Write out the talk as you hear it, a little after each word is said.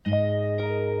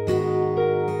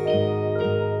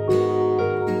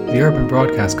The Urban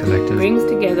Broadcast Collective brings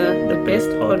together the best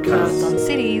podcasts on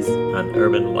cities and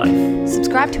urban life.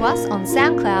 Subscribe to us on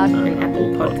SoundCloud and Apple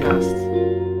Podcasts.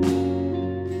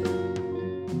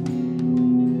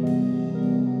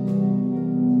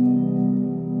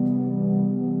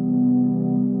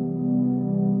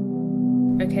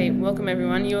 Okay, welcome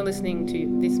everyone. You're listening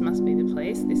to This Must Be the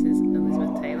Place. This is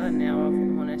Elizabeth Taylor, now of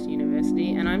Monash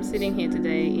University, and I'm sitting here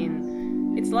today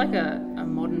in, it's like a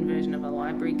modern version of a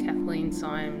library. Kathleen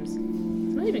Symes,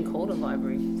 it's not even called a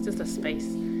library, it's just a space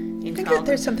in I think Carlton.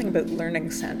 there's something about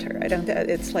learning centre. I don't.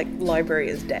 It's like library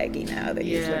is daggy now. They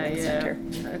use learning centre.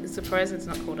 I'm surprised it's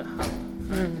not called a hub.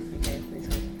 Okay,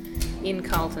 in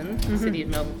Carlton, City of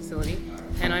Melbourne facility.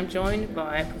 And I'm joined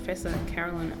by Professor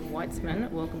Caroline Weitzman.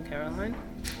 Welcome, Caroline.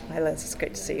 Hi, Liz. It's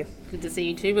great to see you. Good to see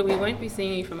you too, but we won't be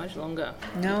seeing you for much longer.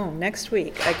 No, next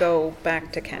week I go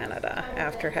back to Canada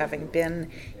after having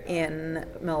been in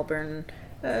Melbourne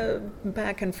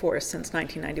back and forth since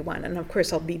 1991. And of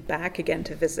course I'll be back again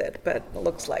to visit, but it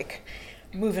looks like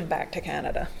moving back to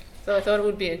Canada. So I thought it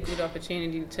would be a good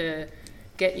opportunity to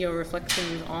get your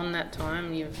reflections on that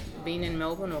time you've been in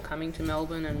Melbourne or coming to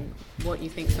Melbourne, and what you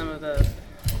think some of the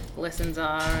lessons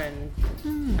are, and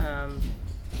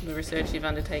the research you've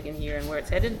undertaken here and where it's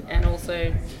headed, and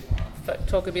also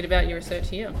talk a bit about your research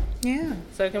here. Yeah.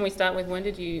 So can we start with when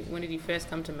did you first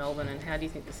come to Melbourne, and how do you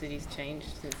think the city's changed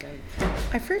since then?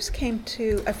 I first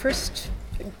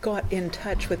got in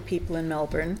touch with people in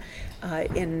Melbourne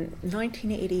in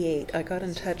 1988. I got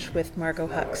in touch with Margot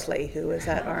Huxley, who was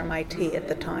at RMIT at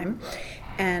the time,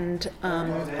 and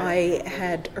I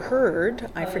had heard,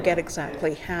 I forget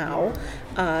exactly how,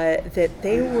 that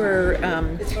they were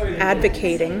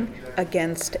advocating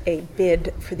against a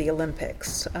bid for the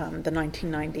Olympics, the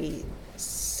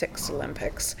 1996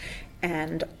 Olympics,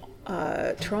 and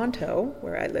Toronto,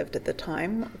 where I lived at the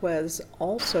time, was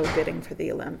also bidding for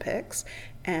the Olympics,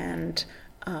 and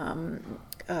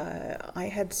I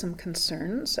had some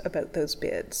concerns about those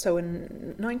bids. So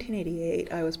in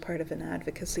 1988, I was part of an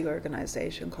advocacy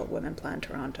organization called Women Plan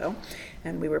Toronto,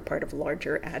 and we were part of a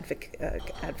larger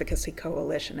advocacy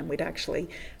coalition, and we'd actually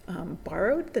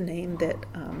borrowed the name that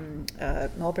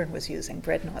Melbourne was using,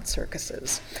 Dreadnought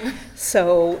Circuses.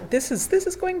 So this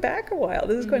is going back a while.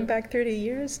 This is going back 30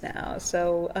 years now.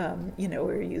 So, we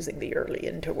were using the early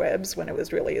interwebs when it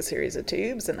was really a series of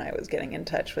tubes, and I was getting in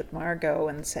touch with Margot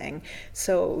and saying,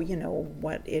 so,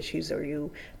 what issues are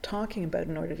you talking about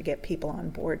in order to get people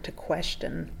on board to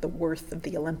question the worth of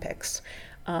the Olympics?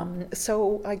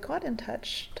 So I got in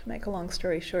touch, to make a long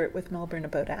story short, with Melbourne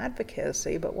about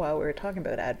advocacy, but while we were talking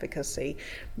about advocacy,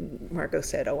 Margot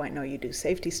said, I know you do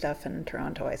safety stuff in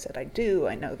Toronto. I said, I do.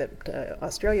 I know that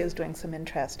Australia is doing some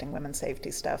interesting women's safety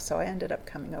stuff. So I ended up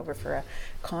coming over for a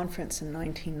conference in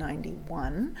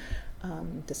 1991.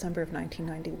 December of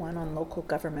 1991, on local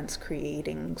governments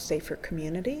creating safer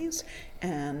communities,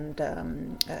 and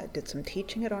did some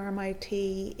teaching at RMIT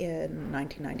in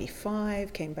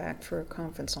 1995, came back for a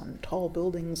conference on tall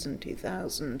buildings in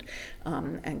 2000,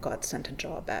 and got sent a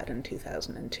job ad in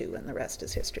 2002, and the rest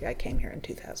is history. I came here in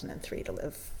 2003 to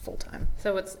live full-time.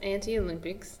 So it's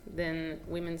anti-Olympics, then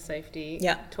women's safety,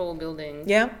 tall buildings.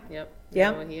 Yeah. Yep.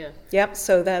 Yeah. We're here. Yep.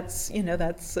 So that's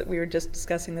we were just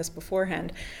discussing this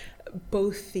beforehand.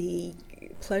 Both the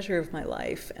pleasure of my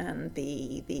life and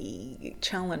the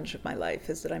challenge of my life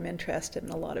is that I'm interested in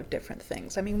a lot of different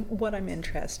things. I mean, what I'm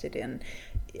interested in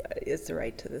is the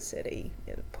right to the city,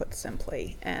 put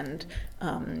simply. And,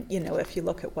 if you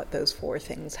look at what those four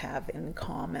things have in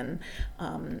common,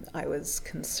 I was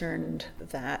concerned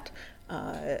that,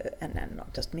 and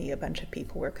not just me, a bunch of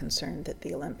people were concerned that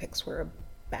the Olympics were a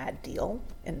bad deal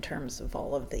in terms of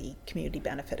all of the community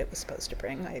benefit it was supposed to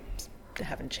bring. I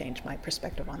haven't changed my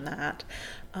perspective on that.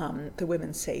 The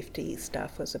women's safety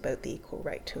stuff was about the equal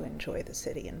right to enjoy the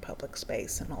city and public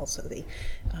space, and also the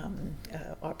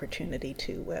opportunity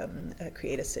to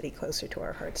create a city closer to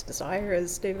our heart's desire,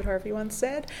 as David Harvey once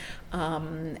said.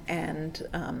 And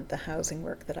the housing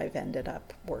work that I've ended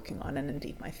up working on, and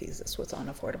indeed my thesis was on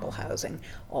affordable housing,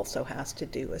 also has to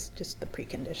do with just the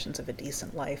preconditions of a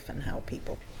decent life and how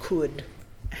people could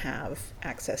have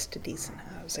access to decent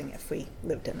housing if we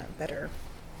lived in a better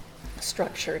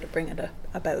structure to bring it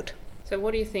about. So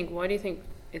what do you think? Why do you think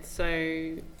it's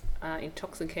so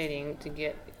intoxicating to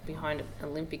get behind an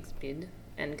Olympics bid,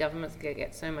 and governments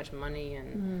get so much money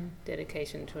and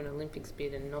dedication to an Olympics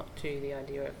bid and not to the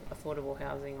idea of affordable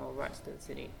housing or rights to the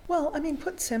city? Well, I mean,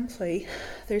 put simply,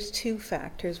 there's two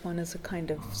factors. One is a kind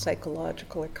of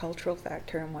psychological or cultural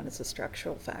factor, and one is a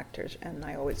structural factor. And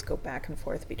I always go back and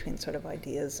forth between sort of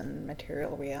ideas and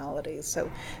material realities. So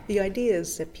the idea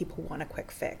is that people want a quick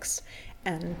fix.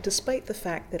 And despite the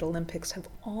fact that Olympics have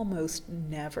almost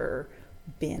never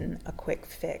been a quick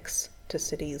fix to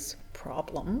cities'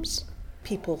 problems,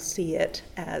 people see it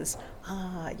as,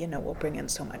 we'll bring in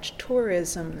so much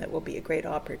tourism, that will be a great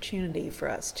opportunity for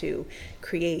us to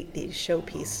create these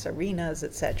showpiece arenas,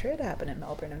 etc. It happened in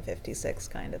Melbourne in 56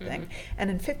 kind of thing. And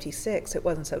in 56, it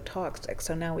wasn't so toxic.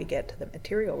 So now we get to the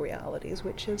material realities,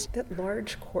 which is that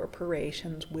large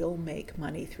corporations will make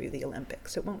money through the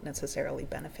Olympics. It won't necessarily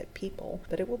benefit people,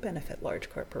 but it will benefit large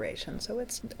corporations. So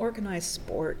it's organized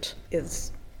sport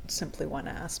is simply one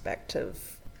aspect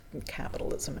of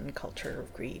capitalism and culture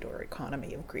of greed or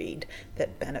economy of greed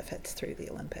that benefits through the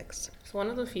Olympics. So one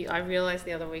of the few, I realised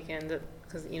the other weekend that,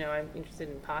 because, I'm interested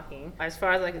in parking, as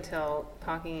far as I can tell,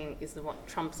 parking is the what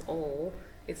trumps all.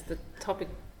 It's the topic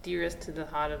dearest to the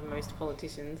heart of most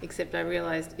politicians, except I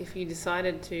realised if you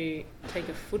decided to take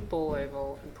a football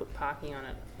oval and put parking on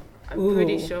it, I'm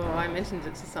pretty sure I mentioned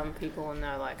it to some people and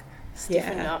they're like,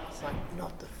 stiffened up. It's like,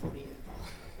 not the footy.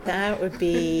 That would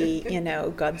be,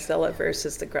 Godzilla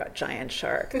versus the giant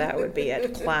shark. That would be a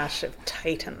clash of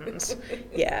titans.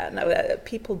 Yeah, no,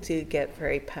 people do get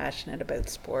very passionate about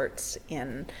sports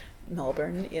in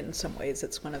Melbourne. In some ways,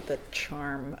 it's one of the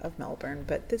charm of Melbourne.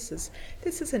 But this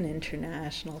is an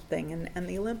international thing, and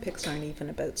the Olympics aren't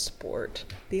even about sport.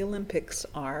 The Olympics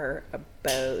are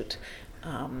about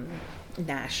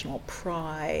national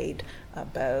pride,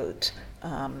 about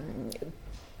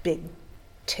big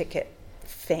ticket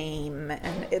fame,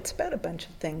 and it's about a bunch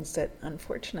of things that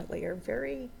unfortunately are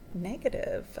very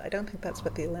negative. I don't think that's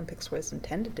what the Olympics was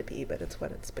intended to be, but it's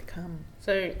what it's become.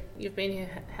 So you've been here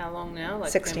how long now?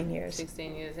 16 years.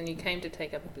 16 years, and you came to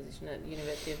take up a position at the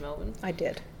University of Melbourne? I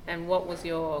did. And what was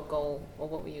your goal, or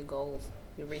what were your goals?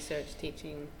 Your research,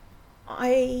 teaching?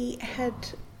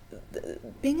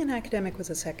 Being an academic was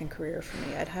a second career for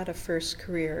me. I'd had a first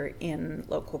career in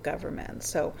local government.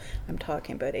 So I'm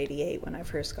talking about 88 when I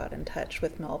first got in touch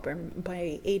with Melbourne.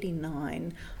 By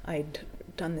 89, I'd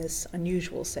done this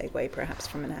unusual segue, perhaps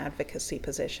from an advocacy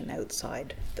position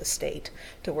outside the state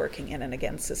to working in and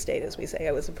against the state, as we say.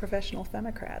 I was a professional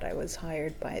Democrat. I was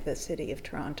hired by the City of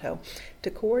Toronto to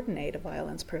coordinate a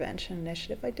violence prevention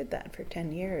initiative. I did that for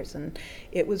 10 years, and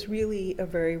it was really a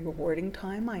very rewarding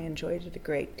time. I enjoyed it a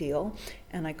great deal,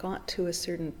 and I got to a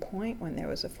certain point when there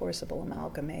was a forcible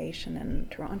amalgamation in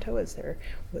Toronto, as there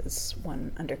was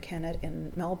one under Kennett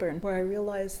in Melbourne, where I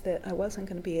realized that I wasn't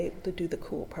going to be able to do the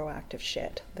cool, proactive shit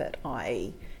that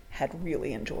I had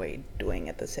really enjoyed doing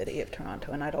at the City of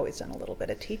Toronto. And I'd always done a little bit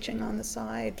of teaching on the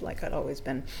side. Like I'd always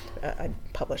been, I'd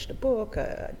published a book,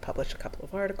 I'd published a couple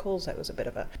of articles. I was a bit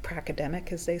of a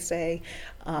pracademic, as they say.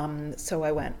 So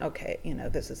I went, okay,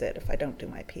 this is it. If I don't do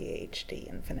my PhD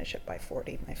and finish it by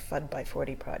 40, my FUD by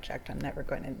 40 project, I'm never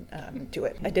going to do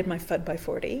it. I did my FUD by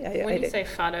 40. When you say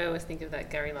FUD, I always think of that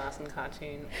Gary Larson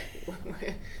cartoon.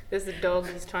 There's a dog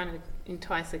who's trying to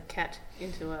entice a cat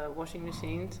into a washing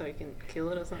machine so he can kill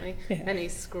it or something, and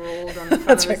he's scrawled on the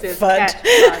front of it, says FUD. cat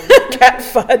FUD. Cat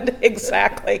FUD,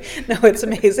 exactly. No, it's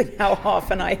amazing how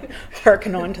often I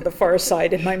hearken on to the far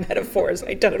side in my metaphors.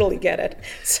 I totally get it.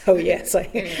 So yes,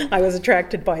 I was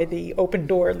attracted by the open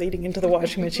door leading into the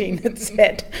washing machine that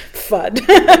said FUD.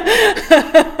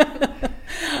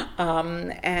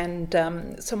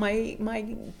 So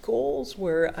my goals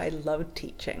were, I loved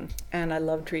teaching and I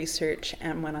loved research,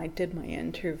 and when I did my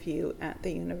interview at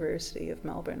the University of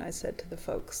Melbourne, I said to the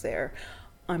folks there,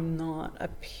 I'm not a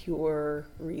pure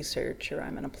researcher,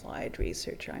 I'm an applied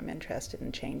researcher. I'm interested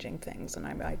in changing things, and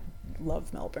I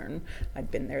love Melbourne. I'd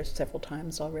been there several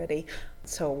times already,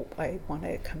 so I want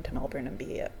to come to Melbourne and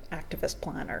be an activist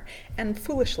planner. And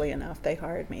foolishly enough, they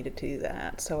hired me to do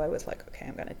that. So I was like, okay,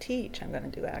 I'm going to teach, I'm going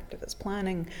to do activist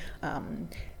planning.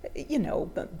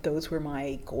 But those were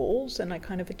my goals, and I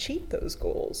kind of achieved those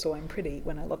goals. So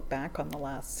when I look back on the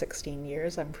last 16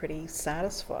 years, I'm pretty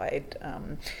satisfied.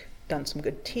 Done some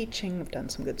good teaching, I've done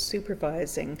some good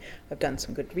supervising, I've done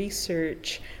some good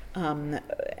research,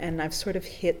 and I've sort of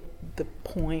hit the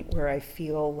point where I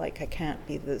feel like I can't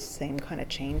be the same kind of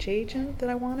change agent that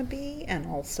I want to be, and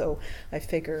also I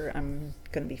figure I'm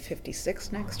going to be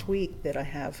 56 next week, that I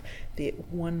have the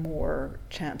one more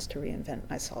chance to reinvent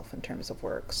myself in terms of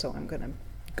work, so I'm going to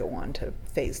go on to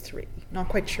phase 3. Not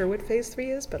quite sure what phase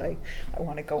 3 is, but I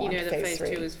want to go on to phase 3. You know that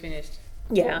phase 2 is finished.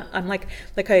 Yeah, I'm like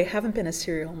I haven't been a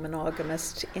serial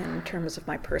monogamist in terms of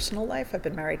my personal life. I've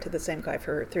been married to the same guy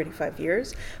for 35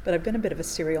 years, but I've been a bit of a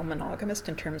serial monogamist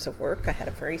in terms of work. I had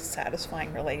a very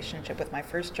satisfying relationship with my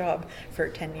first job for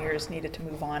 10 years, needed to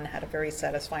move on, had a very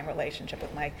satisfying relationship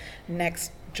with my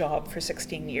next job for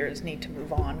 16 years, need to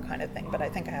move on kind of thing. But I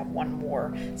think I have one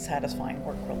more satisfying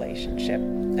work relationship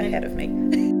ahead of me.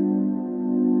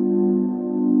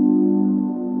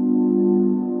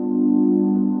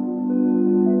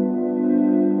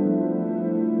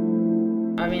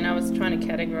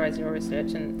 summarise your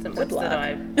research and some Good bits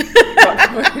that luck.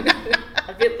 I got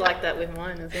a bit like that with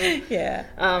mine as well.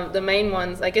 Yeah. The main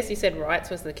ones, I guess you said rights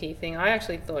was the key thing. I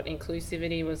actually thought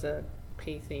inclusivity was a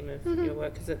key theme of your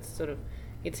work, because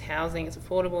it's housing, it's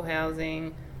affordable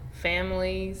housing,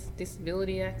 families,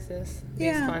 disability access,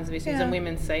 these kinds of issues, and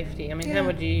women's safety. I mean, how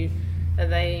would you,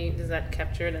 does that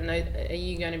capture it? And are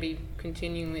you going to be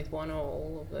continuing with one or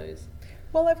all of those?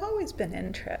 Well, I've always been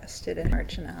interested in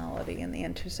marginality and the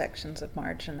intersections of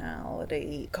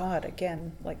marginality. God,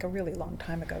 again, like a really long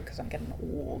time ago, because I'm getting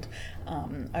old,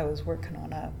 I was working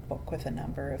on a book with a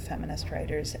number of feminist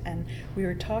writers, and we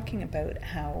were talking about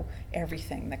how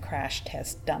everything, the crash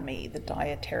test dummy, the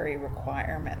dietary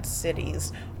requirements,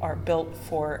 cities, are built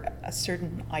for a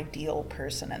certain ideal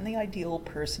person, and the ideal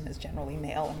person is generally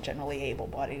male and generally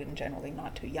able-bodied and generally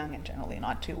not too young and generally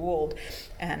not too old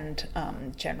and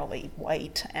generally white.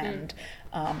 And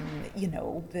you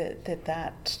know,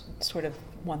 that sort of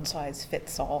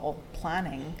one-size-fits-all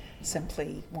planning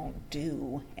simply won't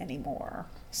do anymore.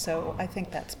 So I think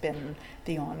that's been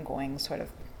the ongoing sort of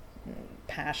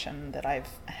passion that I've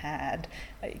had.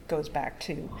 It goes back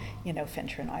to, you know,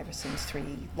 Fincher and Iverson's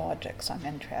three logics. I'm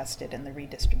interested in the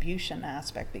redistribution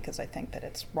aspect because I think that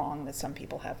it's wrong that some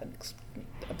people have an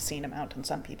obscene amount and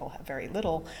some people have very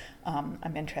little.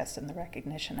 I'm interested in the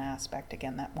recognition aspect,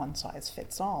 again, that one size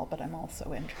fits all, but I'm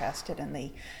also interested in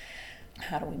the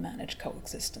how do we manage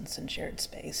coexistence in shared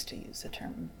space, to use a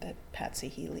term that Patsy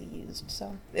Healy used.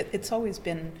 So I've always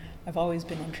been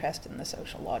interested in the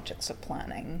social logics of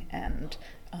planning, and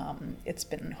it's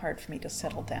been hard for me to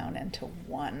settle down into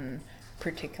one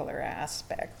particular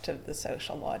aspect of the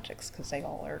social logics because they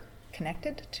all are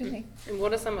connected to me. And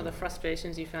what are some of the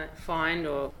frustrations you find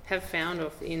or have found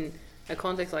in a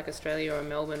context like Australia or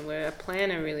Melbourne, where a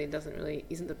planner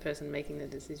isn't the person making the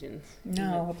decisions?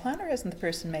 No, a planner isn't the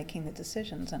person making the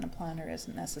decisions, and a planner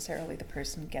isn't necessarily the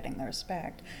person getting the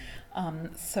respect.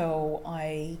 So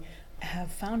I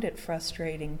have found it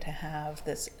frustrating to have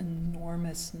this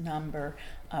enormous number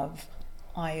of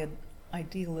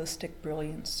idealistic,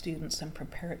 brilliant students and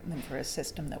prepare them for a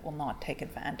system that will not take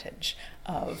advantage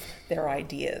of their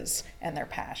ideas and their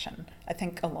passion. I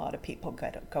think a lot of people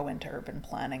go into urban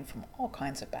planning from all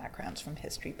kinds of backgrounds, from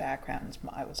history backgrounds.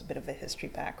 I was a bit of a history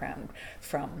background,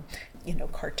 from, you know,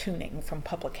 cartooning, from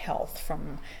public health,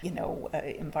 from, you know,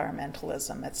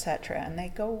 environmentalism, etc. And they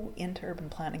go into urban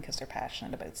planning because they're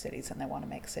passionate about cities and they want to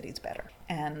make cities better.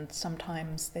 And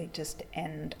sometimes they just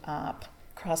end up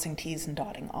crossing T's and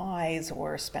dotting I's,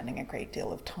 or spending a great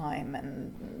deal of time,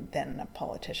 and then a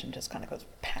politician just kind of goes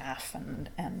paff and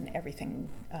everything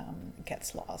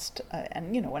gets lost.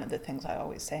 And, you know, one of the things I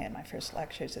always say in my first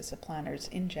lectures is that planners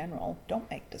in general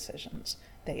don't make decisions.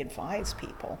 They advise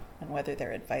people, and whether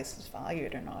their advice is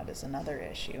valued or not is another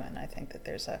issue. And I think that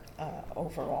there's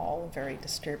overall a very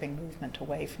disturbing movement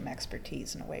away from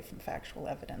expertise and away from factual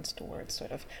evidence towards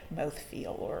sort of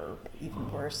mouthfeel, or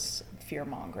even worse,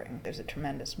 fear-mongering. There's a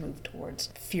tremendous move towards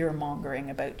fear-mongering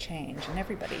about change,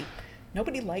 and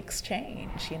nobody likes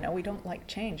change. You know, we don't like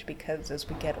change because as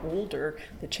we get older,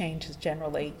 the change is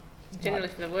generally for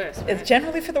the worse, right? It's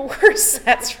generally for the worse.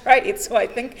 That's right. So I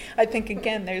think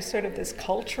again, there's sort of this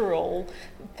cultural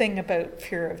thing about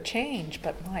fear of change,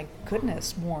 but my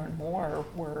goodness, more and more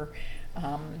we're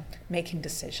making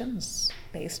decisions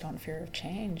based on fear of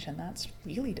change, and that's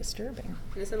really disturbing.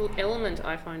 There's an element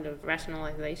I find of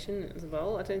rationalization as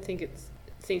well. I don't think it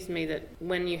seems to me that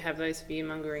when you have those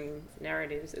fear-mongering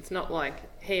narratives, it's not like,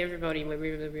 hey everybody, we're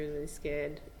really, really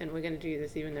scared and we're going to do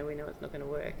this even though we know it's not going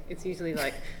to work. It's usually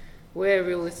like, we're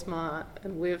really smart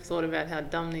and we've thought about how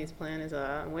dumb these planners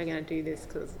are and we're going to do this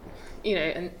because, you know,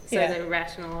 and so they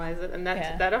rationalize it, and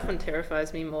that often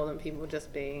terrifies me more than people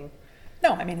just being...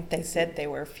 No, I mean, if they said they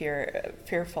were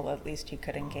fearful, at least you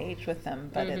could engage with them,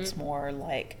 but it's more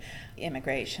like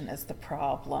immigration is the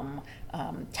problem,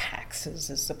 taxes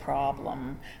is the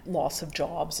problem, loss of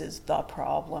jobs is the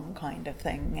problem kind of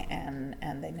thing,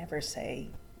 and they never say,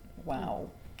 wow,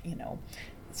 you know,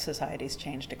 society's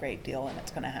changed a great deal and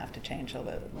it's going to have to change a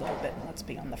little bit, and let's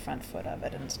be on the front foot of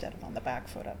it instead of on the back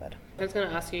foot of it. I was going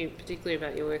to ask you particularly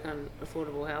about your work on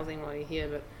affordable housing while you're here,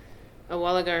 but a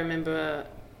while ago I remember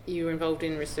you were involved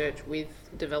in research with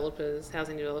developers,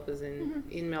 housing developers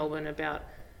in Melbourne, about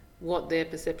what their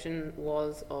perception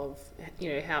was of,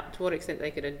 you know, how to what extent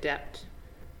they could adapt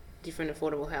different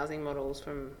affordable housing models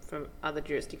from other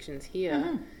jurisdictions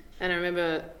here. And I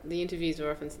remember the interviews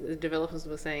were often, the developers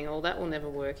were saying, oh, that will never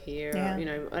work here, or, you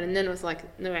know, and then it was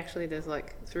like, no, actually there's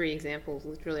like 3 examples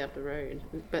literally up the road,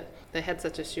 but they had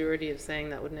such a surety of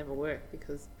saying that would never work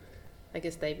because I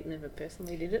guess they never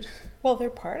personally did it. Well, they're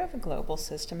part of a global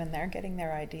system and they're getting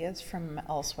their ideas from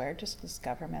elsewhere, just as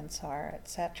governments are,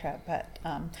 etc. But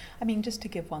I mean, just to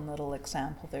give one little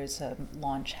example, there's a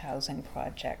launch housing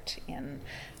project in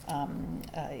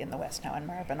the West now in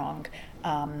Maribyrnong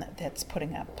that's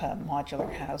putting up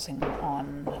modular housing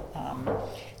on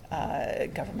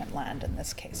government land, in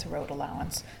this case, a road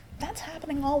allowance. That's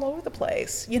happening all over the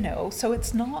place, you know, so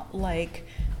it's not like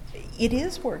it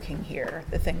is working here,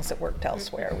 the things that worked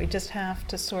elsewhere. We just have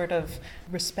to sort of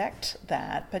respect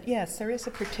that. But yes, there is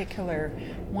a particular,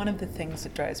 one of the things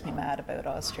that drives me mad about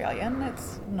Australia, and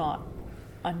it's not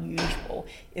unusual,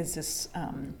 is this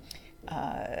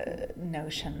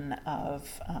notion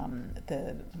of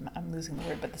I'm losing the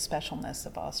word, but the specialness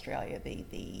of Australia,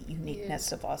 the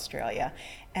uniqueness of Australia.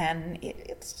 And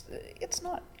it's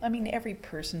not, I mean, every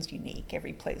person's unique,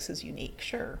 every place is unique,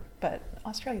 sure, but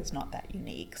Australia's not that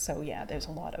unique. So yeah, there's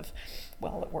a lot of,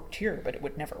 well, it worked here, but it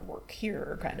would never work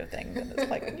here kind of thing. And it's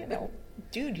like, you know,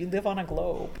 dude, you live on a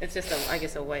globe. It's just, I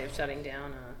guess, a way of shutting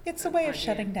down It's a way of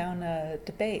shutting down a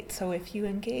debate. So if you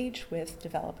engage with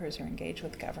developers or engage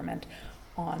with government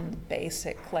on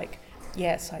basic, like,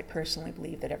 yes, I personally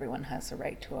believe that everyone has the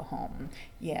right to a home.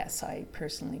 Yes, I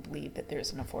personally believe that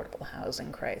there's an affordable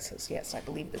housing crisis. Yes, I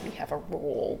believe that we have a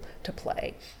role to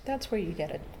play. That's where you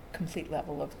get a complete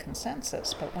level of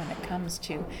consensus. But when it comes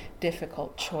to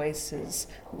difficult choices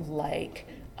like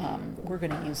we're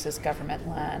going to use this government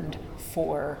land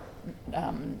for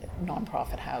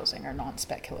nonprofit housing or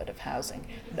non-speculative housing,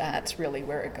 that's really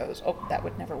where it goes, oh, that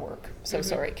would never work. So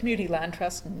sorry, community land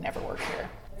trusts never work here.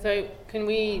 So can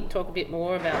we talk a bit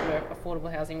more about where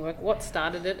affordable housing work? What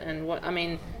started it, and what, I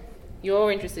mean,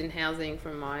 you're interested in housing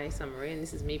from my summary, and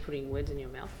this is me putting words in your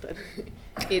mouth, but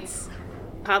it's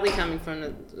partly coming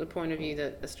from the point of view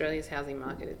that Australia's housing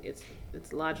market,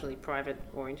 it's largely private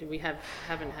oriented. We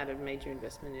haven't had a major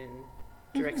investment in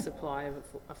direct supply of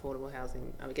affordable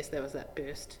housing. I guess there was that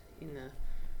burst in the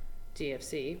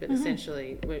GFC, but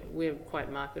essentially we're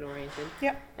quite market oriented.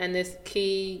 Yep. And there's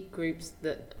key groups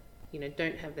that, you know,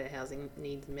 don't have their housing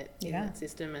needs met in that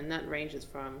system, and that ranges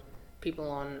from people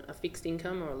on a fixed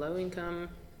income or a low income,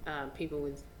 people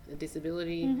with a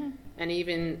disability, and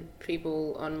even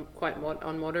people on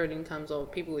on moderate incomes, or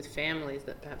people with families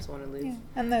that perhaps want to live. Yeah.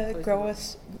 And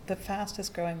the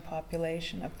fastest growing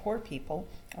population of poor people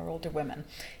are older women,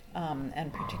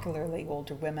 and particularly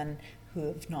older women who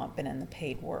have not been in the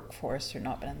paid workforce or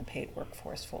not been in the paid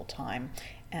workforce full time,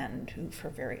 and who for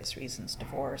various reasons,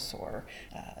 divorce or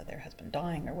their husband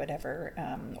dying or whatever,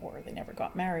 or they never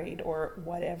got married or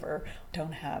whatever,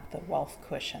 don't have the wealth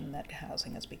cushion that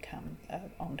housing has become,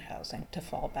 owned housing, to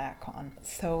fall back on.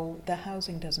 So the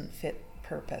housing doesn't fit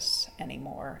purpose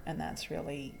anymore, and that's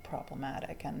really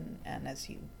problematic. And as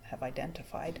you have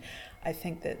identified, I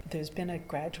think that there's been a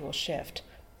gradual shift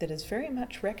that is very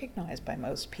much recognized by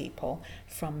most people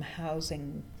from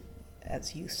housing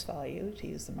as use value, to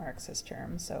use the Marxist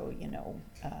term, so, you know,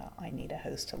 I need a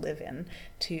house to live in,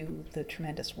 to the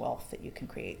tremendous wealth that you can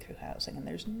create through housing. And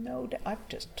there's no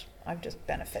I've just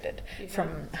benefited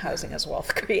from housing as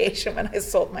wealth creation when I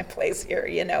sold my place here,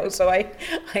 you know, so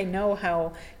I know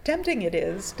how tempting it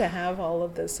is to have all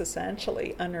of this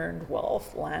essentially unearned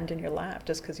wealth land in your lap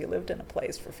just because you lived in a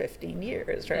place for 15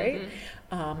 years, right?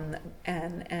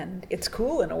 And it's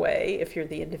cool in a way if you're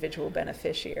the individual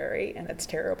beneficiary, and it's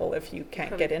terrible if you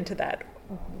can't get into that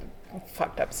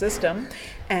fucked up system,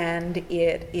 and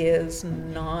it is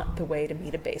not the way to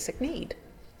meet a basic need.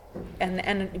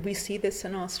 And we see this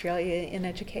in Australia in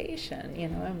education. You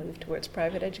know, I move towards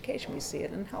private education. We see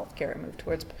it in healthcare. I move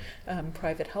towards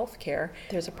private healthcare.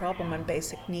 There's a problem when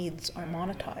basic needs are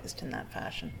monetized in that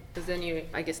fashion. Because then you,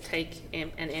 I guess, take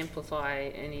and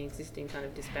amplify any existing kind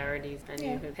of disparities, and you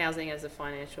have housing as a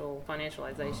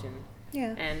financialization.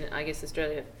 Yeah. And I guess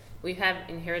Australia, we have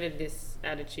inherited this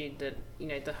attitude that, you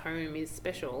know, the home is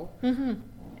special,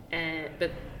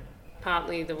 but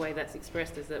partly the way that's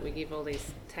expressed is that we give all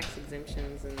these tax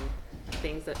exemptions and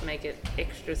things that make it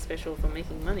extra special for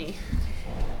making money.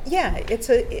 Yeah, it's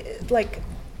like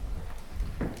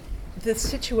the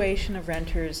situation of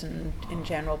renters and in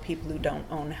general people who don't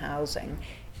own housing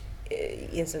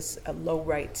is a low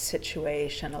right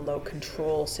situation, a low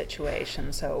control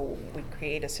situation. So we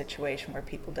create a situation where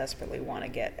people desperately want to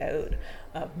get out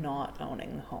of not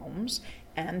owning homes,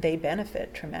 and they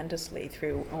benefit tremendously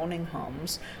through owning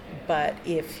homes. But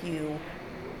if you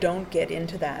don't get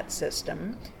into that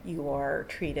system, you are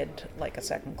treated like a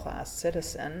second-class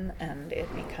citizen, and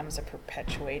it becomes a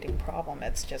perpetuating problem.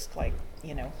 It's just like,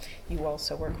 you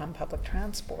also work on public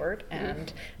transport,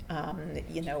 and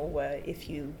if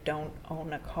you don't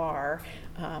own a car,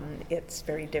 it's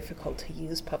very difficult to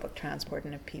use public transport,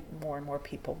 and if more and more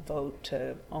people vote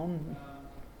to own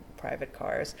private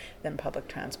cars, then public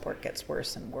transport gets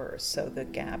worse and worse. So the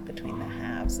gap between the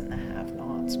haves and the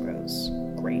have-nots grows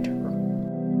greater.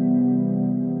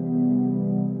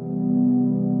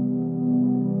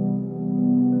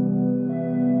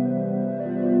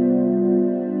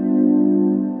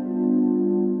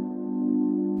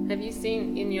 Have you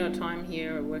seen, in your time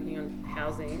here working on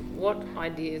housing, what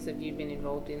ideas have you been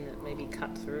involved in that maybe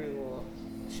cut through or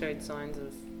showed signs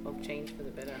of change for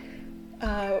the better?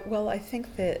 Well, I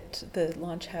think that the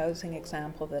launch housing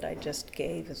example that I just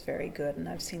gave is very good, and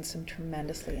I've seen some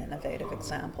tremendously innovative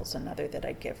examples. Another that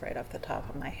I'd give right off the top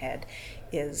of my head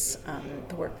is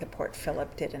the work that Port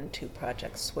Phillip did in 2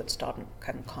 projects, Woodstock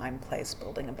and Climb Place,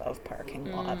 building above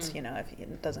parking lots.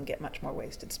 It doesn't get much more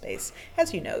wasted space,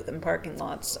 as you know, than parking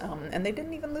lots. And they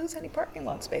didn't even lose any parking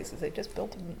lot spaces. They just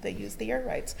built them, they used the air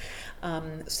rights.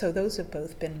 So those have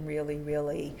both been really,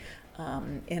 really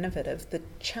innovative. The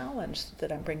challenge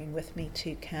that I'm bringing with me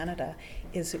to Canada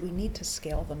is that we need to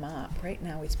scale them up. Right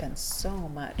now we spend so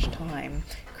much time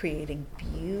creating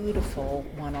beautiful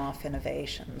one-off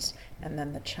innovations, and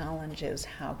then the challenge is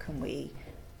how can we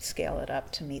scale it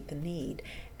up to meet the need.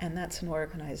 And that's an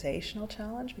organizational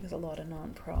challenge because a lot of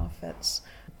nonprofits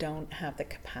don't have the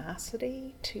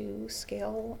capacity to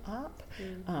scale up,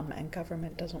 and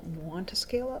government doesn't want to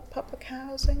scale up public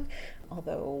housing,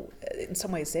 although in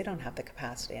some ways they don't have the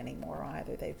capacity anymore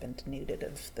either. They've been denuded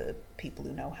of the people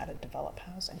who know how to develop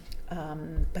housing.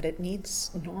 But it needs,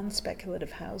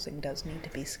 non-speculative housing does need to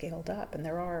be scaled up, and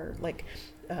there are,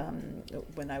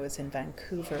 when I was in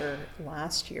Vancouver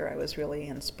last year, I was really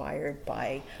inspired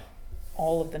by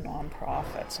all of the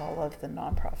nonprofits, all of the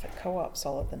nonprofit co-ops,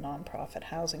 all of the nonprofit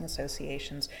housing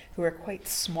associations who are quite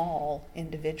small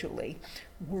individually,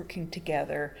 working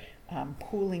together,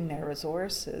 pooling their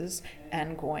resources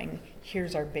and going,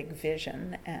 here's our big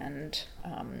vision, and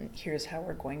here's how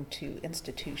we're going to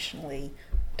institutionally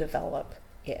develop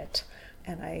it.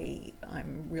 And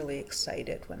I'm really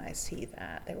excited when I see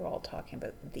that. They were all talking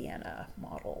about the Vienna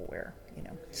model where,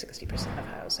 60% of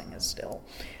housing is still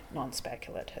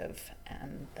non-speculative,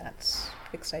 and that's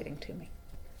exciting to me.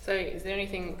 So is there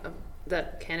anything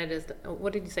that Canada's,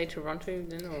 what did you say, Toronto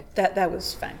then? Or? That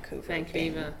was Vancouver.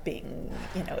 Vancouver. Being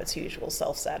its usual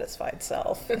self-satisfied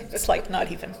self. It's like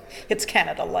it's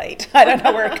Canada Light. I don't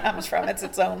know where it comes from. It's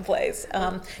its own place.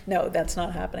 No, that's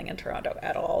not happening in Toronto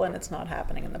at all, and it's not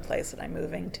happening in the place that I'm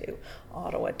moving to,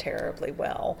 Ottawa, terribly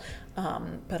well.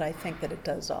 But I think that it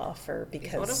does offer,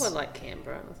 because... Is Ottawa like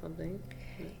Canberra or something?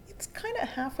 It's kind of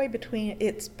halfway between.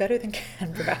 It's better than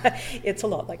Canberra. It's a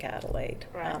lot like Adelaide.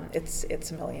 Right. It's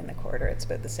 1.25 million. It's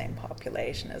about the same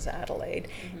population as Adelaide,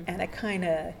 and it kind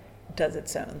of does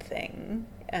its own thing,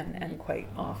 and quite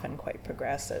often quite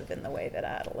progressive in the way that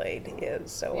Adelaide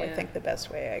is. So I think the best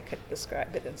way I could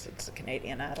describe it is it's a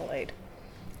Canadian Adelaide.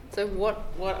 So what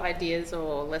ideas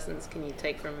or lessons can you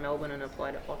take from Melbourne and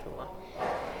apply to Ottawa?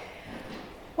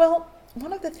 Well,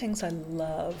 one of the things I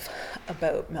love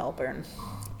about Melbourne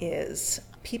is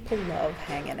people love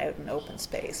hanging out in open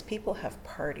space. People have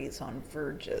parties on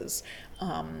verges.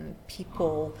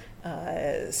 People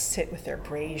sit with their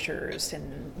braziers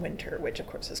in winter, which of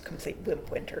course is complete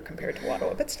winter compared to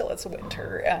Ottawa, but still it's a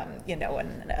winter,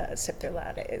 and sip their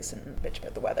lattes and bitch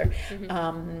about the weather.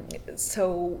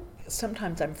 So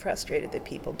sometimes I'm frustrated that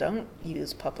people don't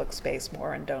use public space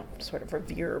more and don't sort of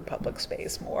revere public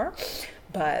space more.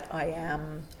 But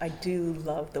I do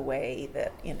love the way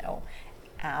that,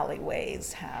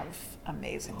 alleyways have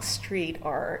amazing street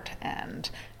art, and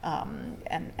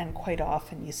quite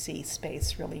often you see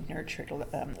space really nurtured.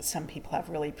 Some people have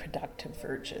really productive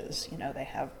verges. They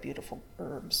have beautiful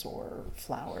herbs or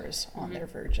flowers on their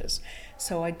verges.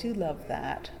 So I do love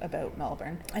that about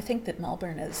Melbourne. I think that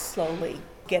Melbourne is slowly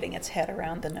getting its head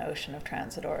around the notion of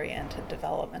transit-oriented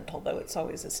development, although it's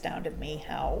always astounded me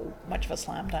how much of a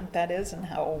slam dunk that is and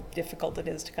how difficult it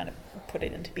is to kind of put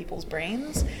it into people's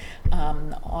brains.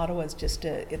 Ottawa's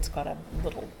it's got a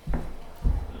little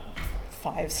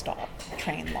 5-stop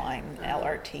train line,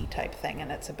 LRT type thing,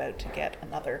 and it's about to get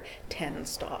another 10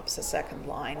 stops, a second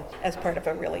line, as part of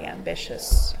a really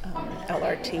ambitious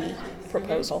LRT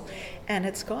proposal. And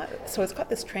it's got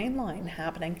this train line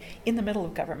happening in the middle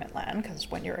of government land, because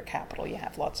when you're a capital, you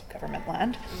have lots of government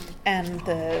land, and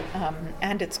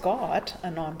it's got a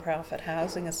nonprofit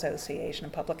housing association, a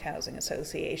public housing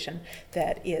association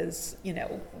that is,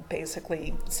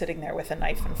 basically sitting there with a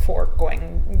knife and fork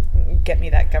going, get me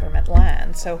that government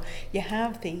land. So you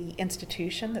have the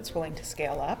institution that's willing to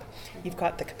scale up, you've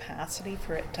got the capacity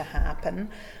for it to happen,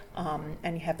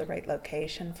 and you have the right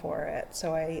location for it.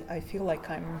 So I feel like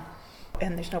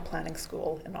and there's no planning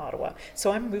school in Ottawa.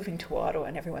 So I'm moving to Ottawa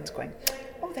and everyone's going,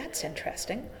 oh, that's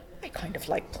interesting. I kind of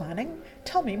like planning.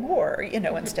 Tell me more,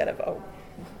 instead of,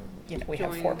 we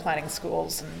have 4 planning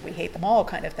schools and we hate them all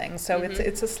kind of thing. So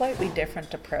it's a slightly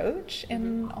different approach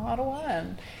in Ottawa,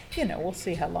 and we'll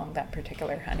see how long that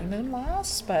particular honeymoon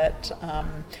lasts, but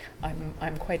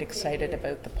I'm quite excited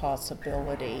about the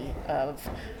possibility of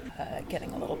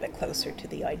getting a little bit closer to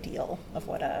the ideal of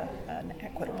what an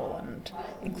equitable and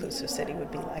inclusive city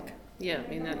would be like. Yeah, I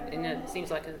mean, it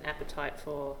seems like an appetite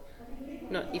for,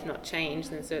 if not change,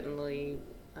 then certainly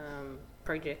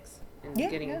projects and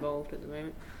getting involved at the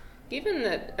moment. Given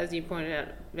that, as you pointed out,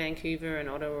 Vancouver and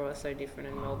Ottawa are so different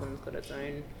and Melbourne's got its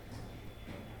own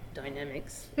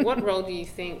dynamics, what role do you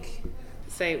think,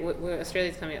 say,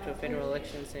 Australia's coming up to a federal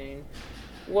election soon,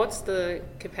 what's the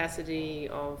capacity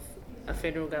of a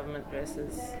federal government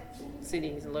versus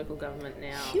cities and local government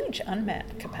now? Huge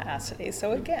unmet capacity.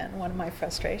 So again, one of my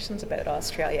frustrations about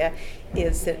Australia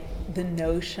is that the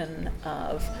notion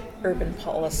of urban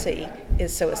policy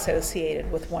is so associated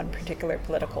with one particular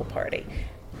political party.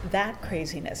 That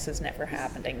craziness has never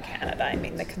happened in Canada. I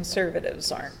mean, the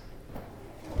Conservatives aren't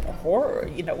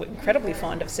incredibly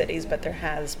fond of cities, but there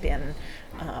has been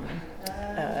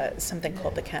something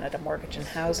called the Canada Mortgage and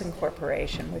Housing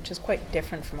Corporation, which is quite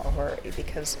different from O'Horry,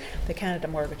 because the Canada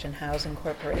Mortgage and Housing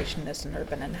Corporation is an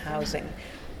urban and housing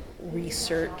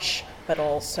research but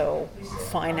also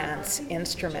finance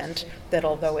instrument that,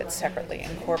 although it's separately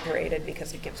incorporated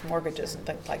because it gives mortgages and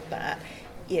things like that,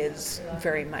 is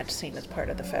very much seen as part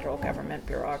of the federal government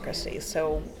bureaucracy.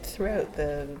 So throughout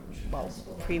the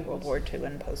pre-World War II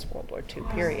and post-World War II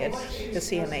period, the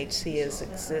CMHC has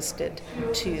existed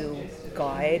to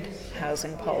guide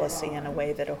housing policy in a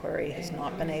way that O'Horry has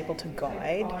not been able to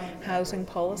guide housing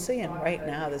policy. And right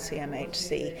now the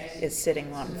CMHC is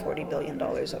sitting on $40 billion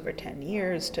over 10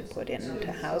 years to put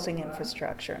into housing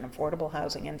infrastructure and affordable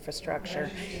housing infrastructure.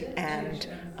 And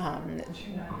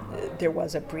there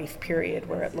was a brief period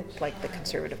where it looked like the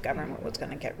Conservative government was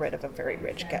going to get rid of a very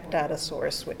rich data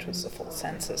source, which was the full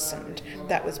census, and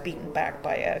that was beaten back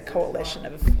by a coalition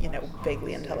of,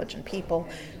 vaguely intelligent people.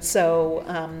 So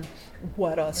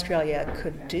what Australia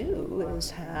could do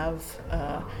is have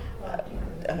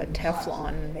a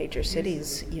Teflon major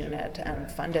cities unit and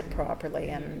fund it properly,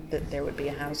 and that there would be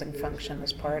a housing function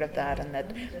as part of that, and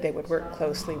that they would work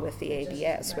closely with the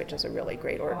ABS, which is a really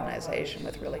great organization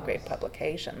with really great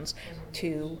publications,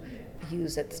 to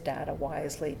use its data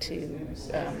wisely to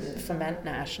foment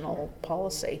national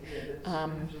policy.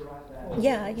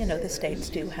 The states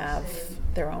do have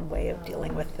their own way of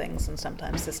dealing with things, and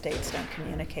sometimes the states don't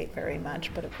communicate very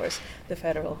much, but of course the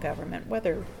federal government,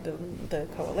 whether the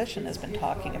coalition has been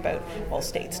talking about, well,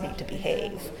 states need to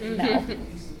behave. Now,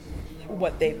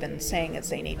 what they've been saying is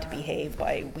they need to behave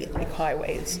by, we like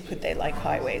highways, could they like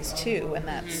highways too? And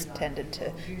that's tended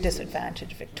to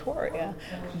disadvantage Victoria,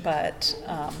 but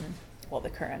the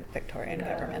current Victorian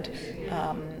government.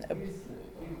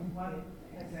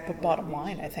 But bottom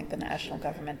line, I think the national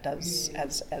government does,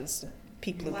 as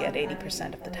people who get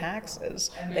 80% of the taxes,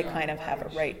 they kind of have a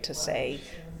right to say,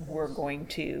 we're going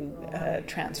to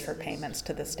transfer payments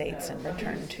to the states in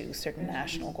return to certain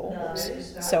national goals.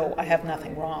 So I have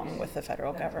nothing wrong with the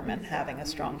federal government having a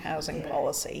strong housing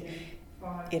policy.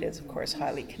 It is, of course,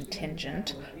 highly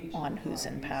contingent on who's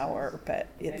in power, but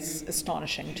it's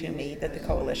astonishing to me that the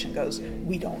coalition goes,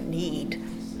 we don't need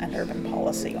an urban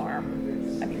policy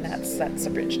arm. I mean, that's a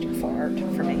bridge too far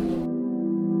for me.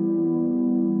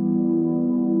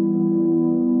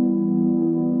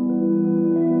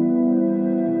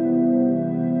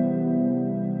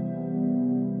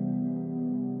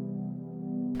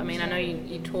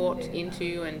 You taught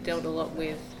into and dealt a lot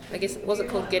with, I guess, was it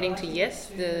called Getting to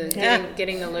Yes?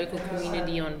 Getting the local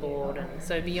community on board. And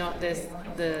so beyond this,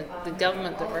 the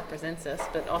government that represents us,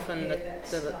 but often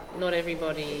not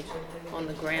everybody on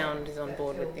the ground is on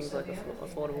board with things like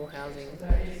affordable housing.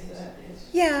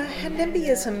 Yeah, and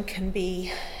NIMBYism can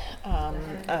be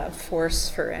force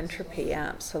for entropy,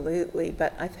 absolutely.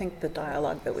 But I think the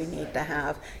dialogue that we need to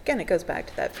have, again, it goes back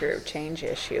to that fear of change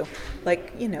issue.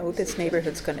 Like, this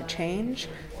neighborhood's going to change.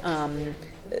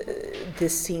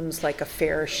 This seems like a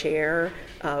fair share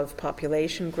of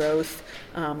population growth.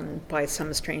 By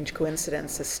some strange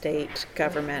coincidence, the state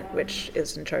government, which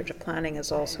is in charge of planning, is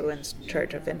also in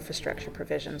charge of infrastructure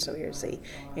provision. So here's the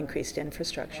increased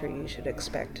infrastructure you should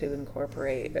expect to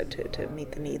incorporate to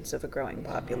meet the needs of a growing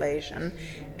population.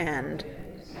 And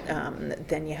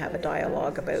then you have a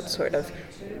dialogue about sort of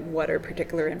what are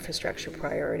particular infrastructure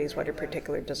priorities, what are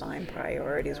particular design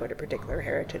priorities, what are particular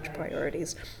heritage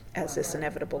priorities as this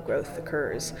inevitable growth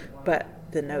occurs. But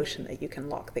the notion that you can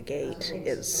lock the gate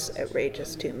is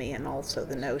outrageous to me, and also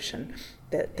the notion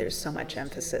that there's so much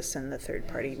emphasis in the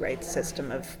third-party rights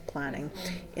system of planning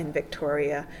in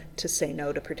Victoria to say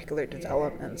no to particular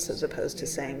developments as opposed to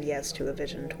saying yes to a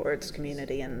vision towards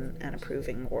community and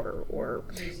approving or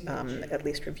at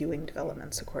least reviewing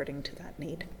developments according to that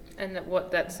need. And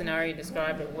what that scenario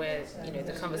described, where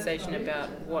the conversation about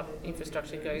what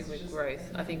infrastructure goes with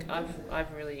growth, I think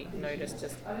I've really noticed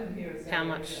just how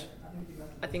much.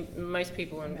 I think most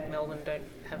people in Melbourne don't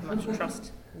have much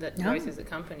trust that growth is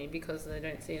accompanied because they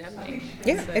don't see it happening.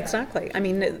 Yeah, so. Exactly. I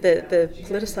mean, the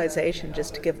politicization,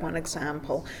 just to give one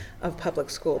example, of public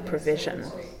school provision,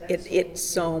 it's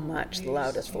so much the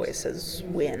loudest voices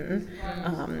win.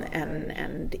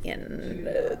 And in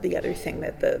the other thing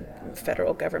that the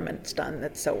federal government's done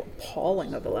that's so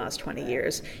appalling over the last 20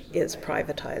 years is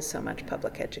privatize so much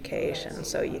public education.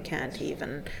 So you can't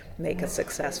even make a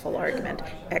successful argument.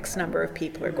 X number of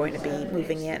people are going to be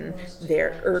moving in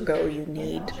there, ergo you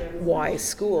need Y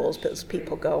schools, because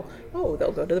people go, oh,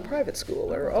 they'll go to the private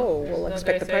school, or oh, we'll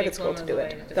expect the private school to do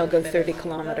it. They'll go 30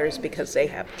 kilometers because they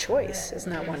have choice.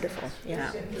 Isn't that wonderful?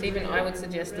 Yeah. Even I would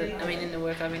suggest that, in the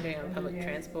work I've been doing on public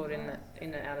transport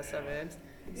in the outer suburbs,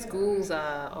 schools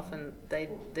are often,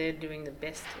 they're doing the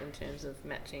best in terms of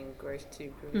matching growth to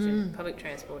provision. Public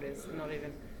transport is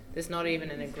there's not even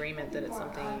an agreement that it's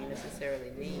something you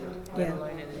necessarily need, let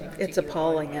alone in any particular It's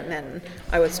appalling. Way. And then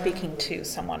I was speaking to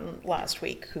someone last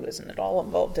week who isn't at all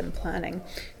involved in planning,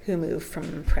 who moved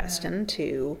from Preston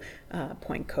to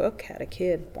Point Cook, had a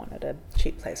kid, wanted a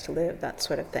cheap place to live, that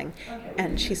sort of thing.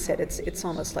 And she said it's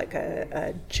almost like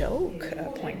a joke,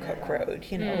 Point Cook Road.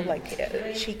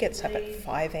 Like she gets up at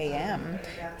 5 a.m.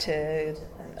 to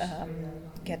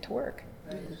get to work.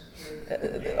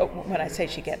 When I say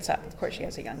she gets up, of course she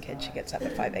has a young kid, she gets up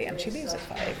at 5 a.m. She leaves at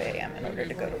 5 a.m. in order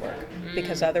to go to work,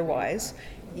 because otherwise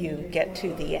you get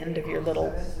to the end of your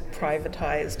little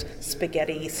privatized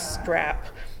spaghetti strap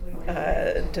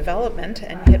development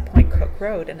and you hit Point Cook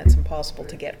Road and it's impossible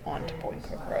to get onto Point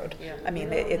Cook Road. Yeah.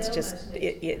 It's just,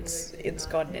 it's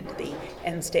gotten into the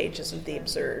end stages of the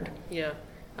absurd. Yeah.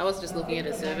 I was just looking at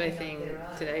a survey thing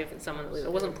today for someone that lived.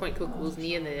 It wasn't Point Cook, it was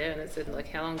near there, and it said, like,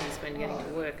 how long do you spend getting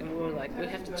to work? And we were like, we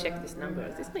have to check this number.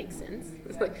 Does this make sense?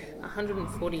 It's like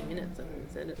 140 minutes, I think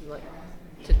it said. It was like,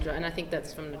 and I think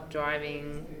that's from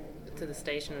driving to the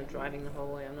station or driving the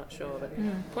whole way, I'm not sure. But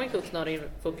Point Cook's not even,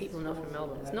 for people not from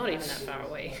Melbourne, it's not even that far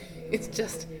away. It's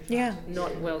just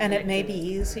not well connected. And it may be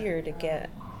easier to get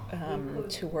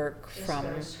to work from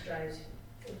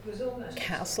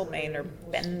Castlemaine or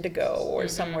Bendigo or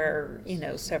somewhere,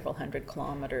 several hundred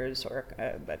kilometers or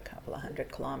a couple of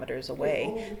hundred kilometers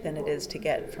away than it is to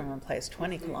get from a place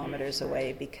 20 kilometers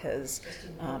away, because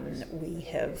we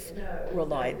have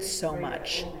relied so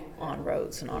much on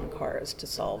roads and on cars to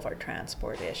solve our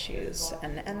transport issues.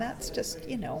 And that's just,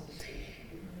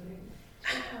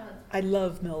 I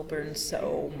love Melbourne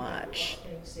so much,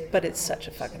 but it's such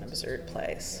a fucking absurd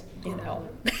place, We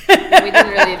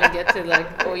didn't really even get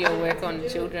to all your work on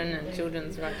children and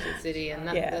children's right to the city, and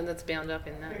that's bound up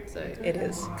in that. So it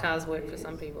is. Cars work for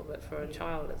some people, but for a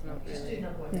child, it's not really.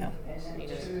 No.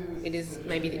 It is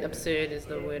maybe absurd is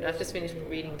the word. I've just finished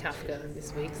reading Kafka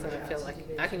this week, so I feel like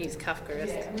I can use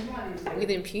Kafka with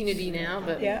impunity now.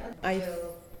 But I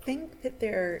think that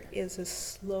there is a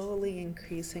slowly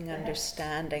increasing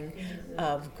understanding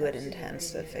of good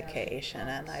intensification,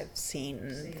 and I've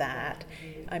seen that.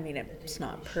 It's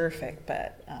not perfect,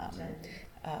 but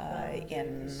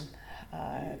in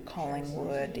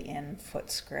Collingwood, in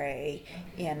Footscray,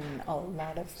 in a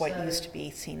lot of what used to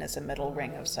be seen as a middle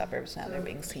ring of suburbs, now they're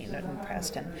being seen in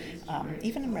Preston.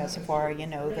 Even in Reservoir,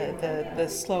 the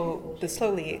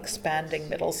slowly expanding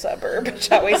middle suburb,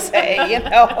 shall we say,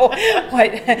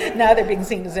 now they're being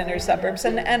seen as inner suburbs,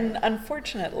 and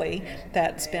unfortunately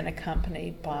that's been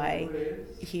accompanied by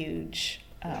huge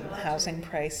housing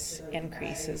price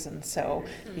increases, and so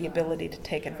the ability to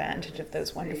take advantage of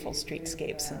those wonderful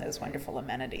streetscapes and those wonderful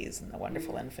amenities and the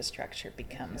wonderful infrastructure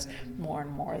becomes more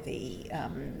and more the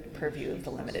purview of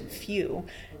the limited few.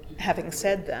 Having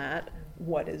said that,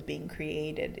 what is being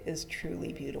created is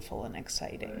truly beautiful and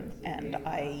exciting, and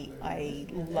I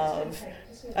love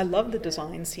the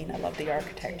design scene. I love the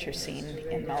architecture scene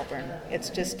in Melbourne.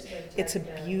 It's a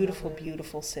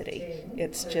beautiful city.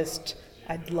 It's just,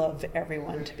 I'd love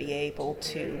everyone to be able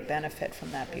to benefit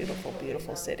from that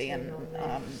beautiful city, and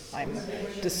I'm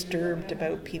disturbed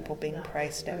about people being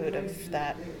priced out of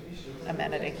that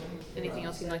amenity. Anything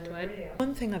else you'd like to add?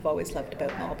 One thing I've always loved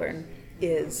about Melbourne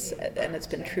is, and it's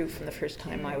been true from the first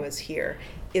time I was here,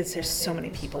 is there's so many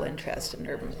people interested in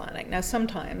urban planning. Now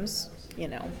sometimes,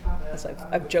 as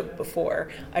I've joked before,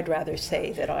 I'd rather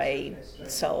say that I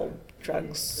sell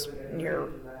drugs near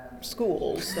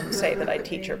schools than say that I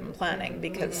teach urban planning,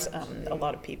 because a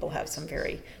lot of people have some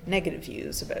very negative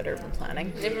views about urban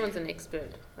planning. Everyone's an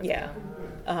expert. Yeah.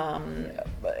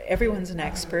 Everyone's an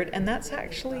expert, and that's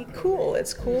actually cool.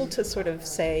 It's cool to sort of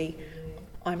say,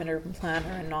 I'm an urban planner,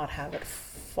 and not have it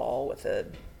fall with a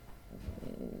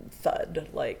thud,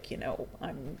 like,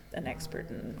 I'm an expert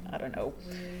in, I don't know,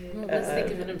 let's think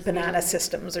of it banana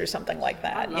systems or something like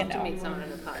that. I'd love to meet someone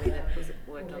at a party that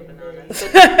worked on bananas.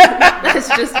 But that's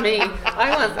just me.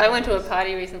 I went to a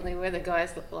party recently where the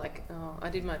guys looked like, I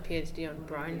did my PhD on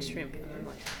brine shrimp, and I'm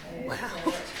like,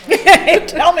 wow.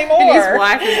 Tell me more. And his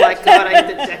wife is like, God, I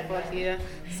hit the jackpot here.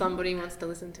 Somebody wants to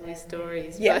listen to his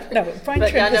stories. Yeah, brine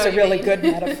shrimp is a really good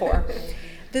metaphor.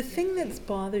 The thing that's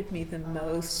bothered me the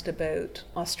most about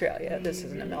Australia, this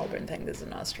isn't a Melbourne thing, this is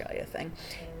an Australia thing,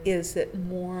 is that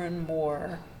more and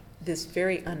more this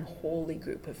very unholy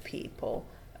group of people,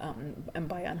 and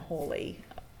by unholy,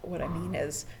 what I mean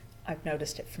is, I've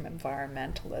noticed it from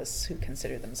environmentalists who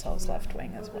consider themselves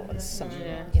left-wing as well as some,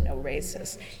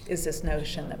 racists, is this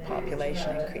notion that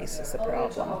population increase is the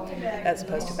problem as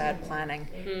opposed to bad planning.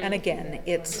 And again,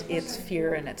 it's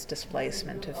fear and it's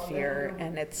displacement of fear,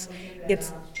 and it's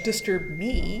disturbed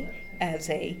me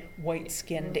as a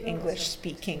white-skinned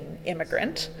English-speaking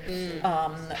immigrant,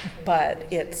 but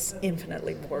it's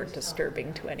infinitely more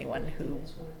disturbing to anyone who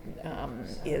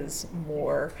is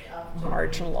more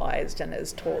marginalized and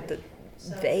is told that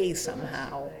they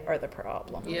somehow are the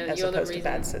problem, as opposed to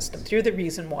bad systems. You're the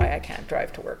reason why I can't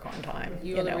drive to work on time.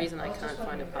 You're the reason I can't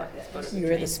find a parking spot at the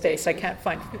You're the space I can't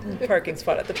find a parking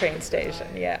spot at the train station.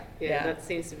 Yeah. That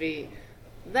seems to be.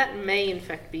 That may in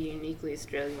fact be uniquely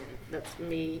Australian. That's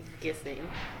me guessing,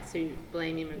 to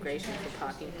blame immigration for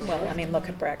parking. Well, I mean, look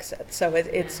at Brexit. So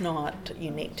it's not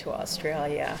unique to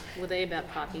Australia. Were they about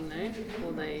parking though?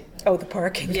 Or they? Oh, the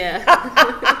parking. Yeah.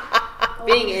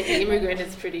 Being anti-immigrant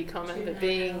is pretty common, but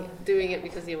doing it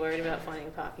because you're worried about finding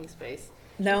a parking space.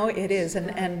 No, it is,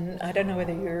 and I don't know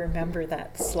whether you remember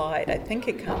that slide. I think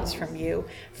it comes from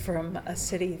a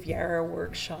City of Yarra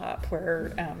workshop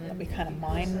where we kind of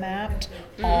mind mapped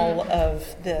all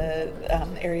of the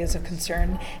areas of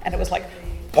concern, and it was like,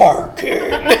 parking!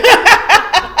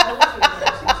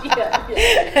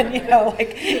 And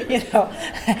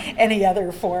any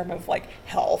other form of like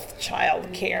health,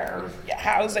 childcare,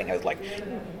 housing, it was like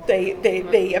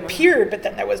they appeared, but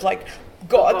then there was like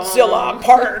Godzilla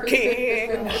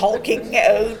parking, hulking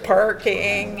out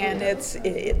parking, and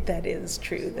that is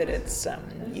true that it's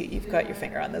you've got your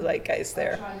finger on the zeitgeist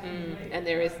there. And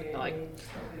there is like,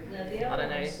 I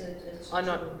don't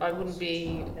know, I wouldn't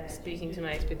be speaking to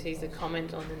my expertise to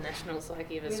comment on the national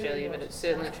psyche of Australia, but it's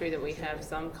certainly true that we have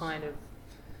some kind of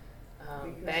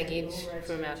baggage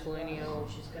from our colonial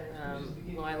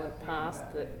violent past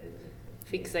that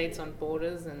fixates on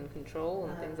borders and control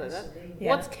and things like that. Yeah.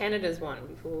 What's Canada's one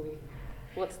before we?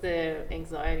 What's their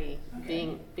anxiety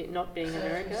not being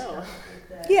America? Or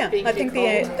I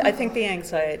think the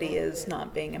anxiety is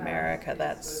not being America.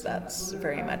 That's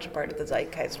very much part of the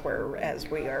zeitgeist, whereas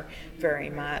we are very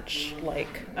much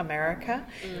like America.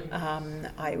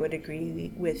 I would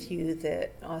agree with you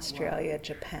that Australia,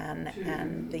 Japan,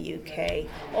 and the UK,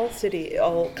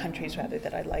 all countries rather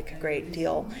that I like a great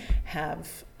deal,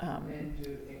 have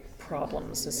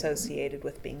problems associated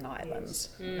with being islands,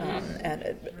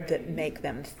 and that make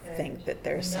them think that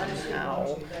they're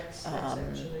somehow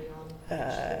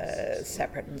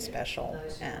separate and special,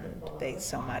 and they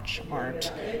so much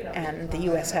aren't. And the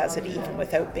US has it even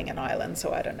without being an island,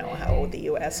 so I don't know how the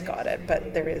US got it,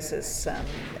 but there is this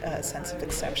sense of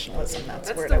exceptionalism. That's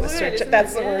the word I was searching.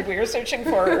 That's the word we were searching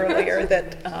for earlier.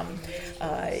 That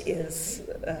is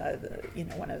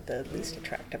one of the least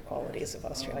attractive qualities of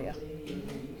Australia.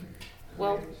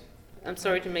 Well, I'm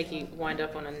sorry to make you wind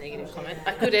up on a negative comment.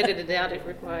 I could edit it out if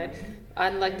required.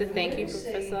 I'd like to thank you,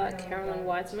 Professor Carolyn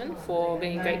Weizmann, for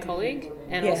being a great colleague,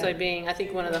 and also being, I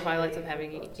think one of the highlights of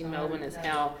having you in Melbourne is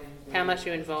how much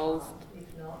you involve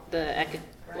the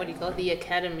the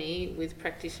academy with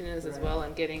practitioners as well,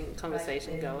 and getting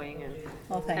conversation going. And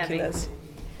well, thank you, Liz.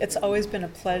 It's always been a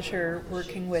pleasure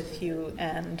working with you,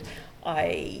 and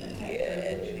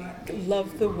I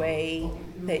love the way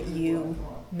that you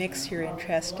mix your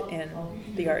interest in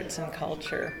the arts and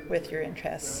culture with your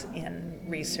interests in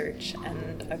research,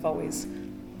 and I've always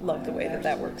loved the way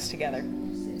that works together.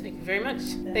 Thank you very much.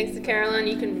 Thanks to Caroline.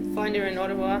 You can find her in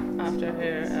Ottawa after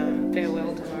her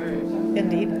farewell tomorrow.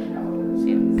 Indeed.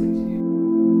 Cheers.